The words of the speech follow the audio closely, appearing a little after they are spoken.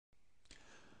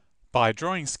By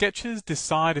drawing sketches,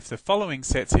 decide if the following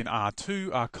sets in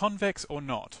R2 are convex or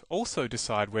not. Also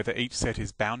decide whether each set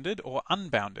is bounded or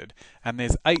unbounded, and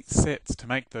there's 8 sets to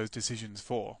make those decisions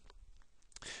for.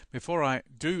 Before I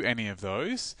do any of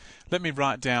those, let me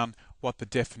write down what the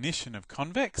definition of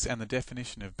convex and the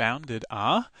definition of bounded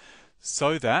are,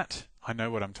 so that I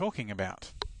know what I'm talking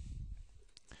about.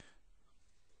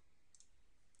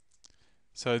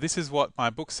 So this is what my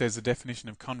book says the definition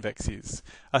of convex is.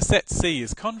 A set C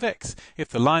is convex if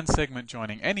the line segment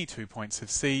joining any 2 points of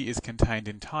C is contained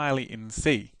entirely in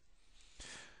C.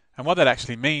 And what that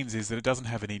actually means is that it doesn't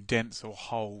have any dents or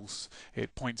holes.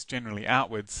 It points generally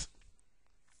outwards.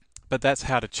 But that's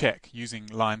how to check using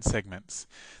line segments.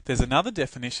 There's another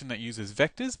definition that uses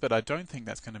vectors, but I don't think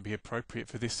that's going to be appropriate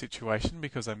for this situation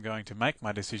because I'm going to make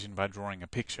my decision by drawing a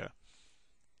picture.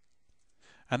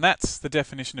 And that's the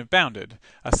definition of bounded.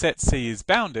 A set C is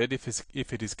bounded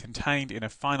if it is contained in a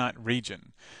finite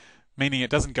region, meaning it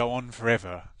doesn't go on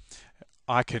forever.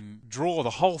 I can draw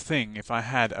the whole thing if I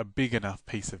had a big enough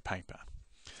piece of paper.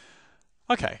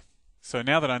 Okay, so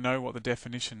now that I know what the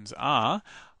definitions are,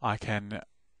 I can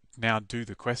now do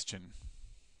the question.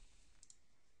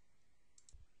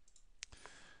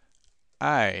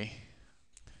 A.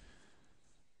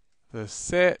 The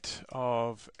set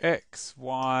of x,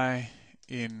 y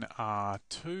in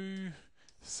R2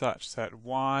 such that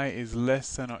y is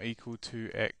less than or equal to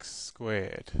x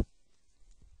squared.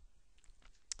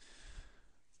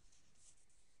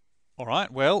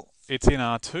 Alright, well, it's in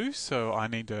R2, so I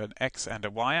need an x and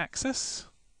a y axis.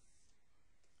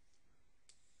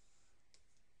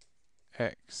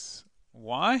 X,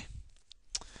 y.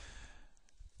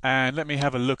 And let me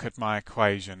have a look at my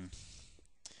equation.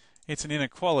 It's an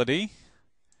inequality.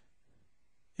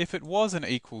 If it was an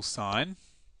equal sign,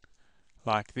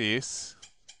 like this,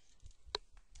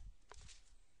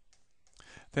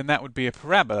 then that would be a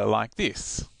parabola like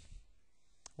this.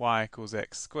 Y equals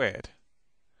x squared.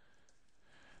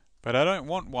 But I don't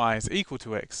want y is equal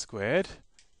to x squared.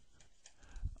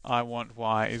 I want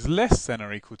y is less than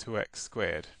or equal to x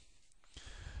squared.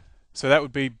 So that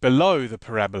would be below the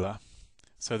parabola.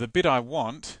 So the bit I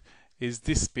want is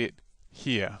this bit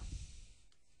here.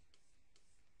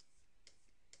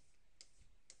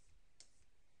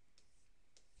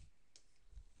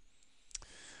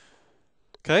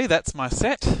 Okay, that's my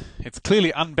set. It's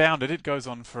clearly unbounded. It goes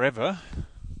on forever.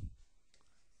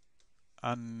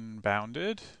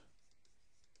 Unbounded.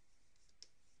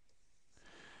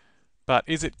 But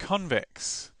is it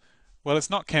convex? Well, it's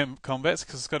not convex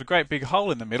because it's got a great big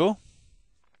hole in the middle.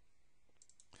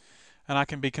 And I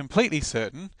can be completely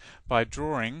certain by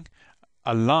drawing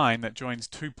a line that joins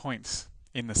 2 points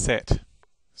in the set.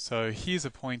 So here's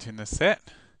a point in the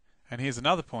set, and here's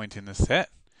another point in the set,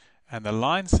 and the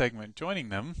line segment joining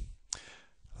them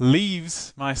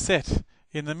leaves my set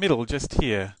in the middle just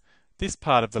here. This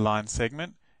part of the line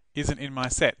segment isn't in my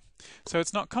set. So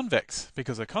it's not convex,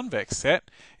 because a convex set,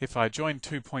 if I join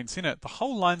 2 points in it, the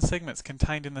whole line segment's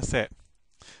contained in the set.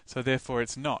 So therefore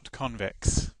it's not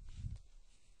convex.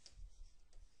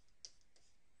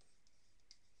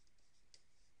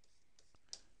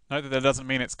 Note that that doesn't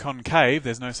mean it's concave.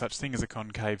 There's no such thing as a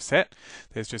concave set.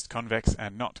 There's just convex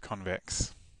and not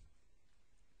convex.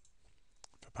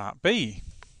 For part B,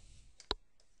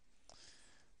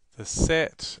 the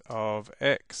set of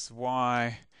x,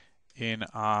 y in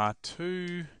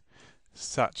R2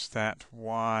 such that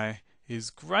y is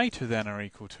greater than or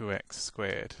equal to x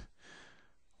squared.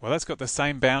 Well, that's got the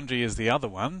same boundary as the other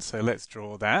one, so let's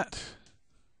draw that.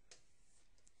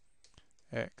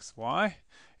 X, y.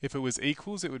 If it was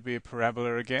equals, it would be a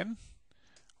parabola again.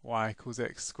 Y equals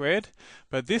x squared.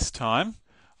 But this time,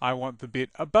 I want the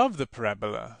bit above the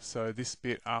parabola, so this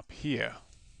bit up here.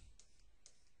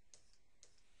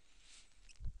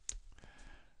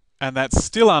 And that's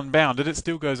still unbounded. It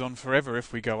still goes on forever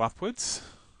if we go upwards.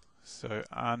 So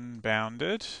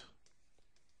unbounded.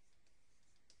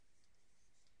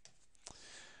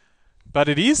 But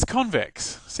it is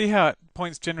convex. See how it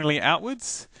points generally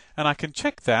outwards? And I can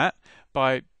check that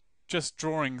by just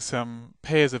drawing some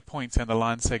pairs of points and the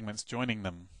line segments joining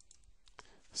them.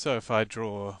 So if I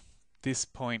draw this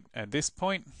point and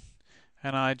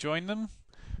I join them,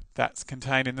 that's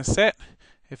contained in the set.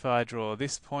 If I draw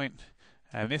this point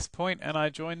and I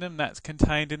join them, that's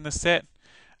contained in the set.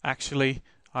 Actually,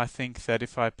 I think that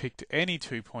if I picked any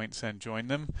 2 points and joined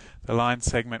them, the line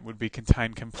segment would be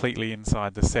contained completely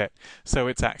inside the set. So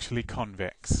it's actually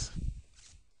convex.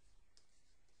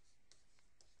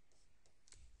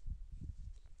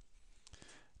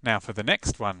 Now for the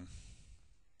next one.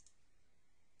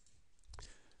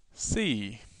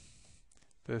 C.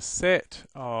 The set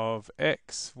of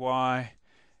x, y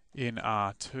in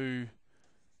R2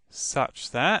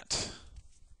 such that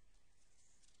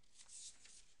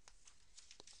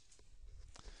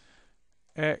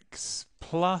x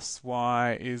plus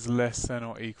y is less than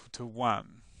or equal to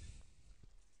 1.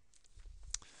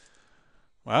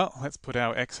 Well, let's put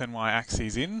our x and y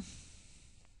axes in.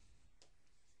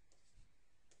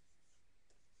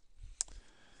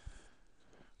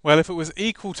 Well, if it was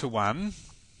equal to 1,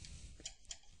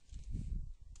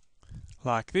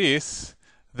 like this,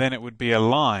 then it would be a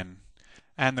line.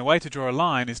 And the way to draw a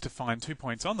line is to find 2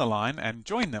 points on the line and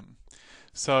join them.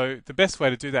 So the best way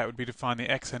to do that would be to find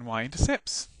the x and y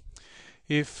intercepts.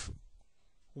 If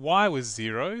y was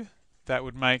 0, that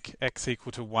would make x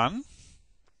equal to 1.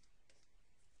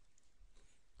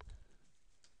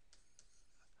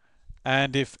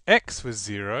 And if x was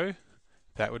 0,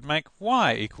 that would make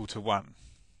y equal to 1.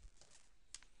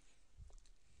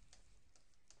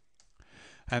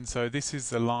 And so this is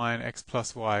the line x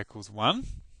plus y equals 1.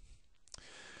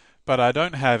 But I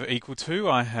don't have equal to,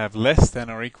 I have less than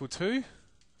or equal to.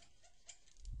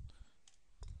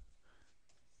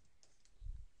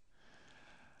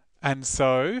 And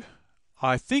so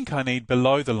I think I need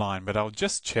below the line, but I'll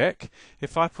just check.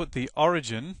 If I put the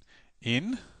origin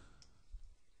in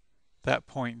that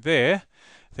point there,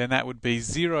 then that would be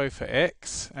 0 for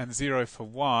x and 0 for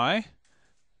y.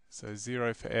 So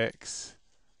 0 for x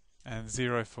and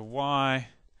 0 for y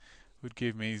would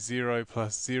give me 0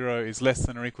 plus 0 is less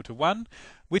than or equal to 1,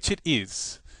 which it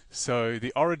is. So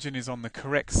the origin is on the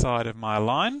correct side of my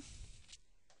line.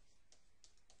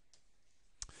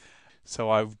 So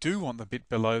I do want the bit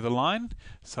below the line,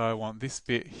 so I want this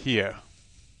bit here.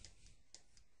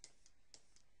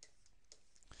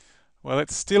 Well,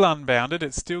 it's still unbounded,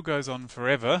 it still goes on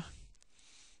forever.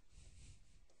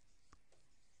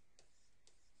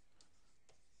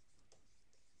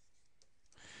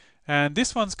 And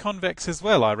this one's convex as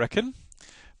well, I reckon,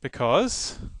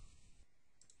 because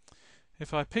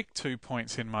if I pick 2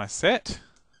 points in my set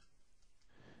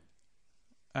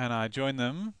and I join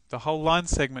them, the whole line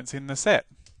segment's in the set.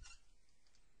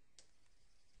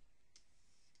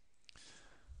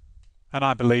 And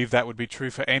I believe that would be true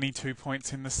for any 2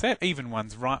 points in the set, even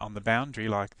ones right on the boundary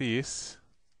like this.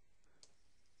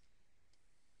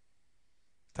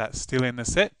 That's still in the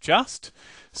set, just.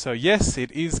 So yes,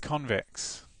 it is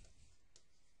convex.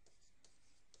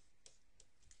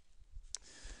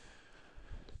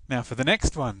 Now for the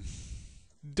next one,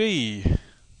 D.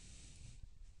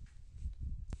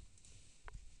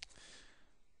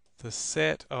 The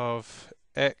set of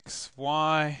x,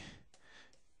 y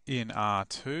in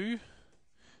R2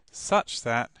 such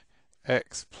that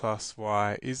x plus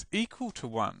y is equal to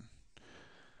 1.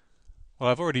 Well,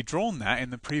 I've already drawn that in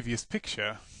the previous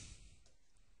picture.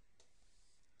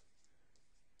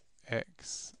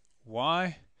 X,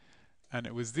 y, and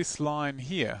it was this line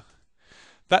here.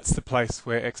 That's the place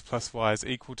where x plus y is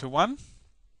equal to 1.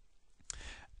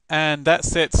 And that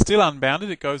set's still unbounded.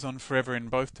 It goes on forever in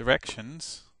both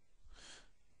directions.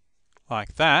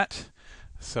 Like that.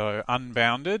 So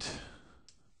unbounded.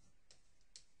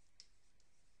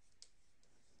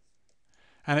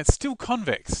 And it's still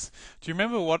convex. Do you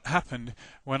remember what happened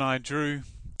when I drew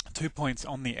 2 points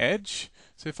on the edge?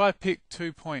 So if I pick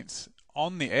 2 points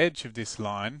on the edge of this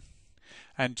line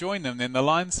and join them, then the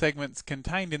line segment's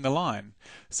contained in the line.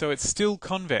 So it's still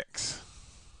convex.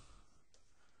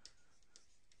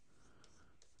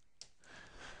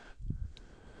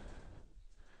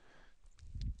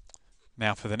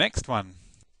 Now for the next one.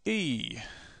 E.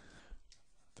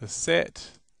 The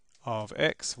set of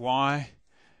x, y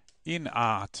in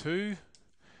R2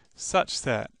 such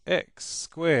that x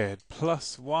squared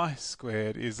plus y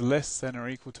squared is less than or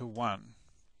equal to 1.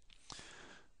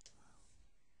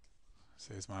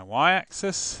 So there's my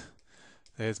y-axis,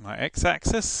 there's my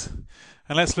x-axis,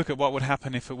 and let's look at what would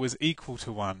happen if it was equal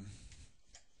to 1.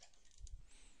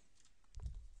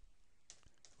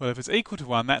 Well, if it's equal to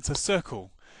 1, that's a circle.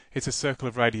 It's a circle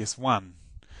of radius 1.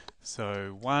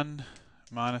 So 1,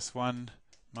 minus 1,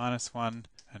 minus 1,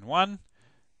 and 1.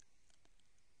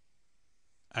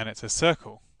 And it's a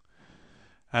circle.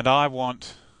 And I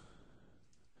want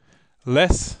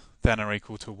less than or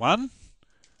equal to 1.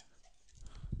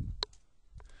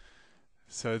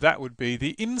 So that would be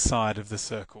the inside of the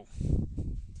circle.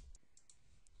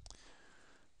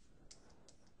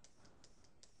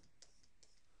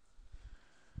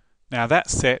 Now that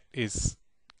set is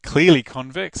clearly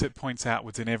convex. It points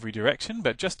outwards in every direction,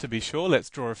 but just to be sure, let's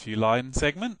draw a few line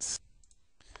segments.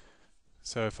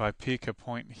 So if I pick a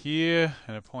point here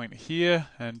and a point here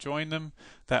and join them,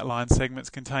 that line segment's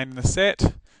contained in the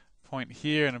set. point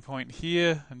here and a point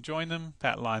here and join them.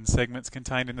 That line segment's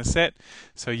contained in the set.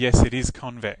 So yes, it is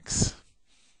convex.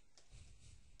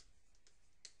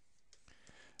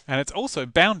 And it's also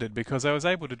bounded because I was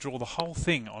able to draw the whole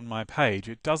thing on my page.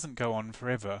 It doesn't go on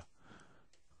forever.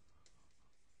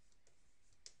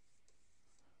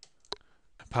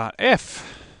 Part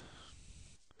F.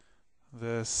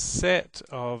 The set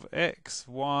of x,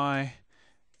 y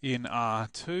in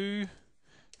R2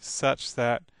 such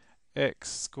that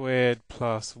x squared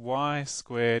plus y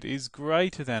squared is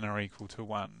greater than or equal to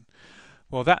 1.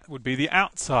 Well, that would be the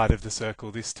outside of the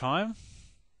circle this time.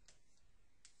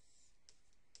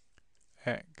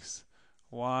 X,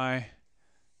 y,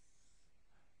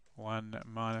 1,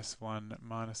 minus 1,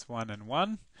 minus 1, and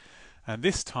 1. And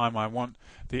this time I want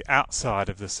the outside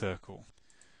of the circle.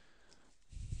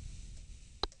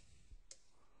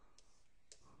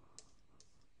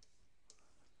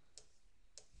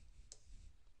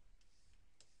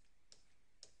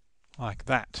 Like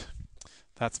that.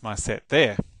 That's my set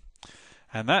there.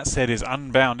 And that set is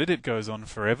unbounded. It goes on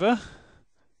forever.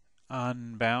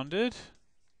 Unbounded.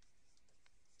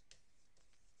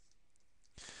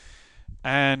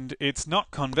 And it's not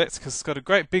convex because it's got a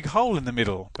great big hole in the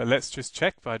middle. But let's just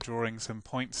check by drawing some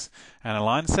points and a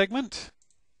line segment.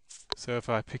 So if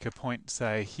I pick a point,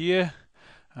 say, here,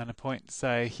 and a point,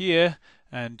 say, here,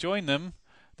 and join them,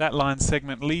 that line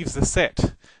segment leaves the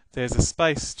set. There's a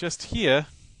space just here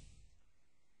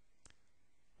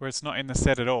where it's not in the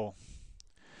set at all.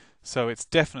 So it's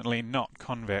definitely not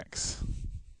convex.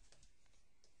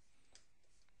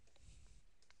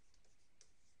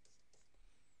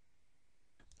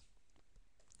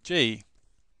 G.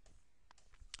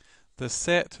 The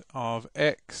set of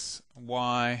x,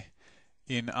 y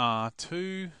in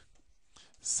R2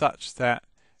 such that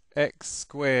x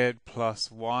squared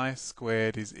plus y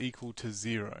squared is equal to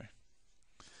 0.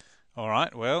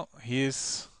 Alright, well,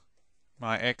 here's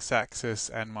my x-axis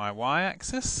and my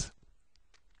y-axis.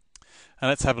 And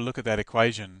let's have a look at that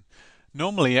equation.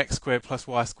 Normally x squared plus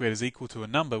y squared is equal to a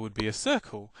number would be a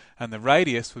circle, and the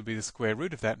radius would be the square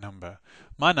root of that number.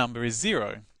 My number is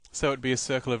 0, so it would be a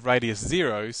circle of radius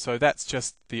 0, so that's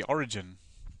just the origin.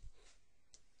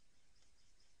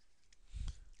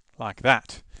 Like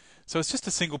that. So it's just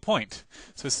a single point.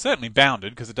 So it's certainly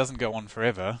bounded because it doesn't go on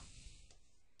forever.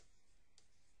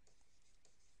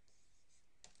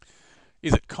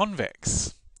 Is it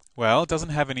convex? Well, it doesn't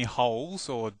have any holes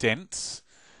or dents.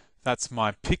 That's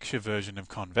my picture version of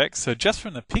convex. So just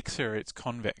from the picture, it's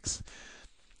convex.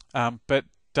 But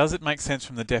does it make sense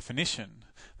from the definition?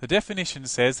 The definition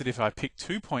says that if I pick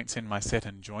 2 points in my set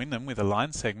and join them with a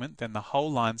line segment, then the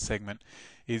whole line segment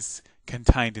is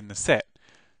contained in the set.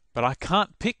 But I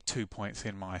can't pick 2 points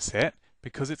in my set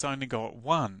because it's only got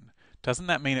 1. Doesn't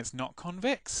that mean it's not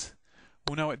convex?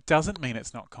 Well, no, it doesn't mean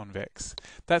it's not convex.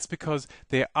 That's because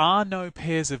there are no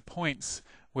pairs of points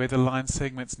where the line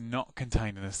segment's not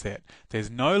contained in a set. There's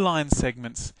no line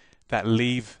segments that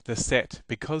leave the set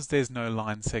because there's no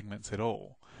line segments at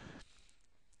all.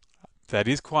 That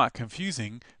is quite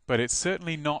confusing, but it's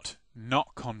certainly not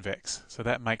convex, so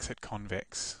that makes it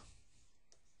convex.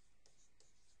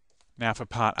 Now for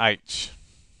part H.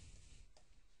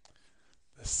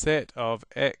 The set of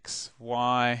x,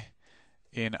 y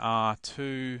in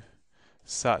R2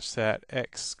 such that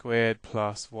x squared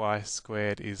plus y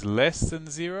squared is less than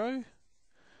 0.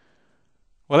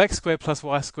 Well, x squared plus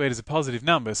y squared is a positive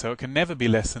number, so it can never be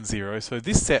less than 0. So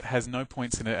this set has no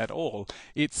points in it at all.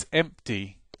 It's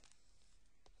empty.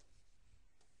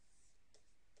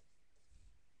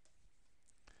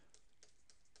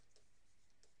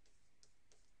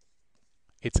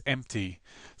 It's empty.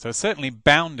 So it's certainly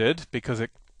bounded because it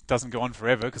doesn't go on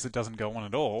forever because it doesn't go on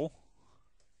at all.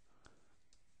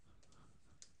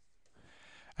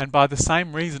 And by the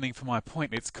same reasoning for my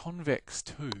point, it's convex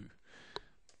too.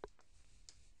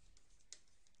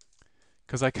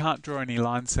 Because I can't draw any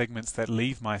line segments that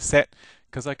leave my set,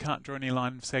 because I can't draw any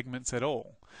line segments at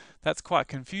all. That's quite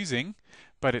confusing,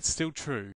 but it's still true.